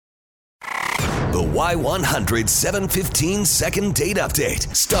The Y100 715 second date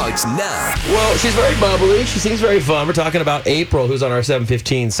update starts now. Well, she's very bubbly. She seems very fun. We're talking about April, who's on our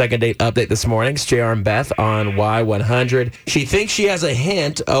 715 second date update this morning. It's JR and Beth on Y100. She thinks she has a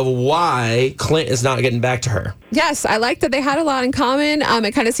hint of why Clint is not getting back to her. Yes, I like that they had a lot in common.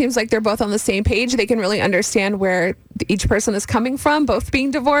 It kind of seems like they're both on the same page. They can really understand where each person is coming from, both being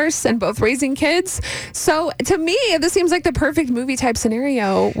divorced and both raising kids. So to me, this seems like the perfect movie type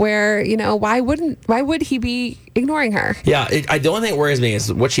scenario where, why would he be ignoring her? Yeah, the only thing that worries me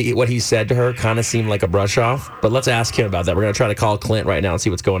is what he said to her kind of seemed like a brush off. But let's ask him about that. We're going to try to call Clint right now and see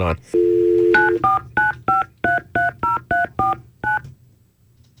what's going on.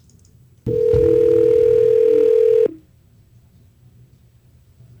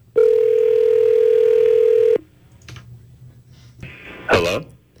 Hello?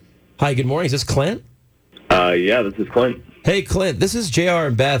 Hi, good morning. Is this Clint? Yeah, this is Clint. Hey, Clint, this is JR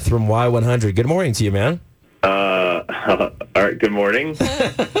and Beth from Y100. Good morning to you, man. All right, good morning.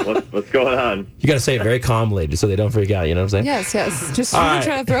 What's going on? You got to say it very calmly just so they don't freak out, you know what I'm saying? Yes. Just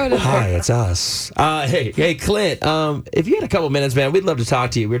trying to throw it in Hi, there. it's us. Hey, Clint, if you had a couple minutes, man, we'd love to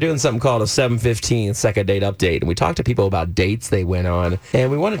talk to you. We're doing something called a 715 second date update, and we talk to people about dates they went on,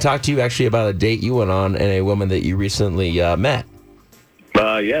 and we want to talk to you actually about a date you went on and a woman that you recently met.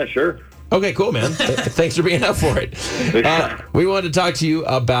 Yeah, sure. Okay, cool, man. Thanks for being up for it. We wanted to talk to you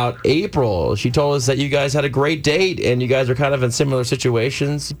about April. She told us that you guys had a great date, and you guys are kind of in similar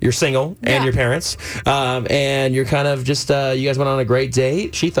situations. You're single, and your parents, and you're kind of just, you guys went on a great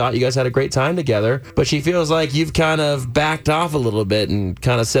date. She thought you guys had a great time together, but she feels like you've kind of backed off a little bit and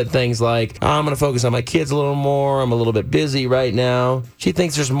kind of said things like, I'm going to focus on my kids a little more. I'm a little bit busy right now. She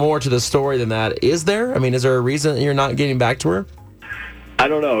thinks there's more to the story than that. Is there? I mean, is there a reason that you're not getting back to her? I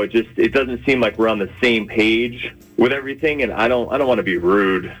don't know. It doesn't seem like we're on the same page with everything, and I don't want to be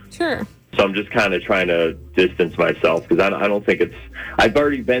rude. Sure. So I'm just kind of trying to distance myself because I don't think it's. I've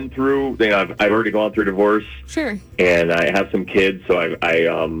already been through. I've already gone through divorce. Sure. And I have some kids, so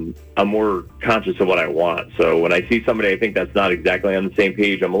I'm more conscious of what I want. So when I see somebody I think that's not exactly on the same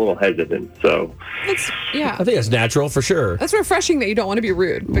page, I'm a little hesitant. So I think that's natural for sure. That's refreshing that you don't want to be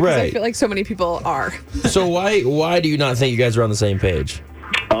rude because I feel like so many people are. So why do you not think you guys are on the same page?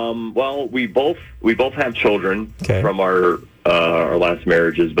 Well, we both have children from our last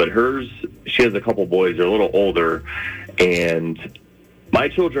marriages, but she has a couple boys. They're a little older, and my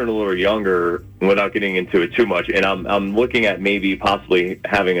children are a little younger. Without getting into it too much, and I'm looking at maybe possibly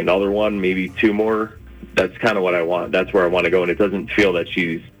having another one, maybe two more. That's kind of what I want. That's where I want to go, and it doesn't feel that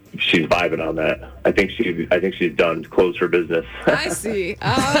she's vibing on that. I think she's done, closed her business. I see.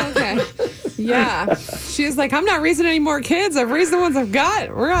 Oh, okay. Yeah. She's like, I'm not raising any more kids. I've raised the ones I've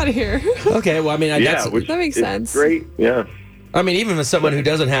got. We're out of here. Okay. Well, I mean, that makes sense. Great. Yeah. I mean, even with someone who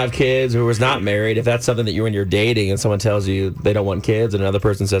doesn't have kids, who is not married, if that's something that when you're dating and someone tells you they don't want kids and another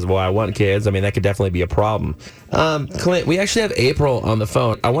person says, well, I want kids, I mean, that could definitely be a problem. Clint, we actually have April on the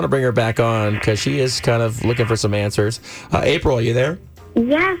phone. I want to bring her back on because she is kind of looking for some answers. April, are you there?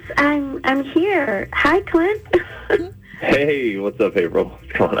 Yes, I'm here. Hi, Clint. Hey, what's up, April?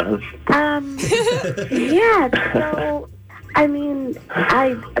 What's going on? Yeah, so, I mean,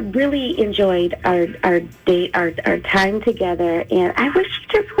 I really enjoyed our date, our time together, and I wish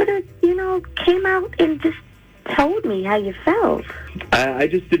you just would have, came out and just told me how you felt. I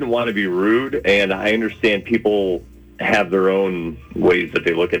just didn't want to be rude, and I understand people have their own ways that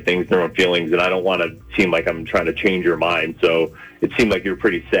they look at things, their own feelings, and I don't want to seem like I'm trying to change your mind, so it seemed like you're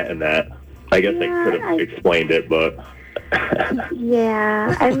pretty set in that. I guess I could have explained it, but...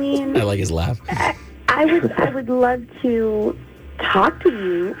 Yeah, I mean... I like his laugh. I would love to talk to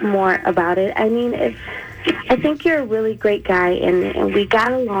you more about it. I mean, I think you're a really great guy, and we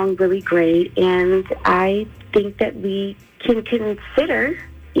got along really great, and I think that we can consider,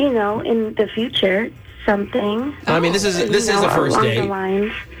 in the future, something. I mean, this is the first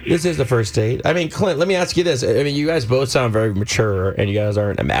date. This is the first date. I mean, Clint, let me ask you this. I mean, you guys both sound very mature, and you guys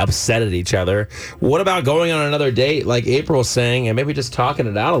aren't upset at each other. What about going on another date, like April's saying, and maybe just talking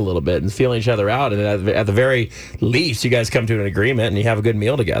it out a little bit and feeling each other out, and at the very least, you guys come to an agreement and you have a good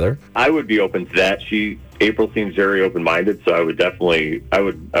meal together? I would be open to that. April seems very open-minded, so I would definitely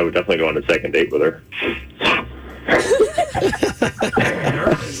go on a second date with her.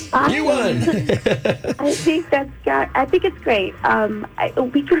 You won. I think it's great.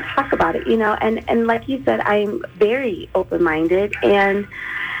 We can talk about it, and like you said, I'm very open-minded, and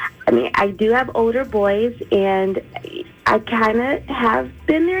I mean, I do have older boys, and I kind of have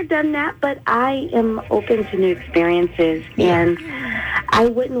been there, done that, but I am open to new experiences, and I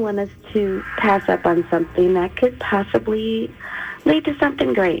wouldn't want us to pass up on something that could possibly lead to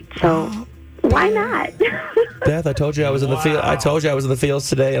something great. So Why not? Beth, I told you I was in the field. I told you I was in the fields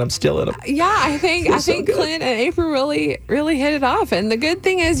today, and I'm still in them. Yeah, I think Clint and April really hit it off. And the good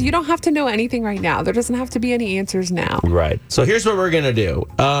thing is, you don't have to know anything right now. There doesn't have to be any answers now. Right. So here's what we're gonna do.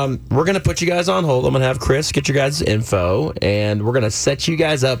 We're gonna put you guys on hold. I'm gonna have Chris get your guys' info, and we're gonna set you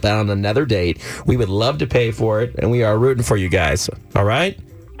guys up on another date. We would love to pay for it, and we are rooting for you guys. All right.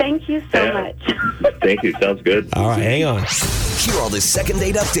 Thank you so much. Thank you. Sounds good. All right, hang on. Hear all the second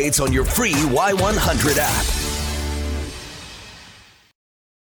date updates on your free Y100 app.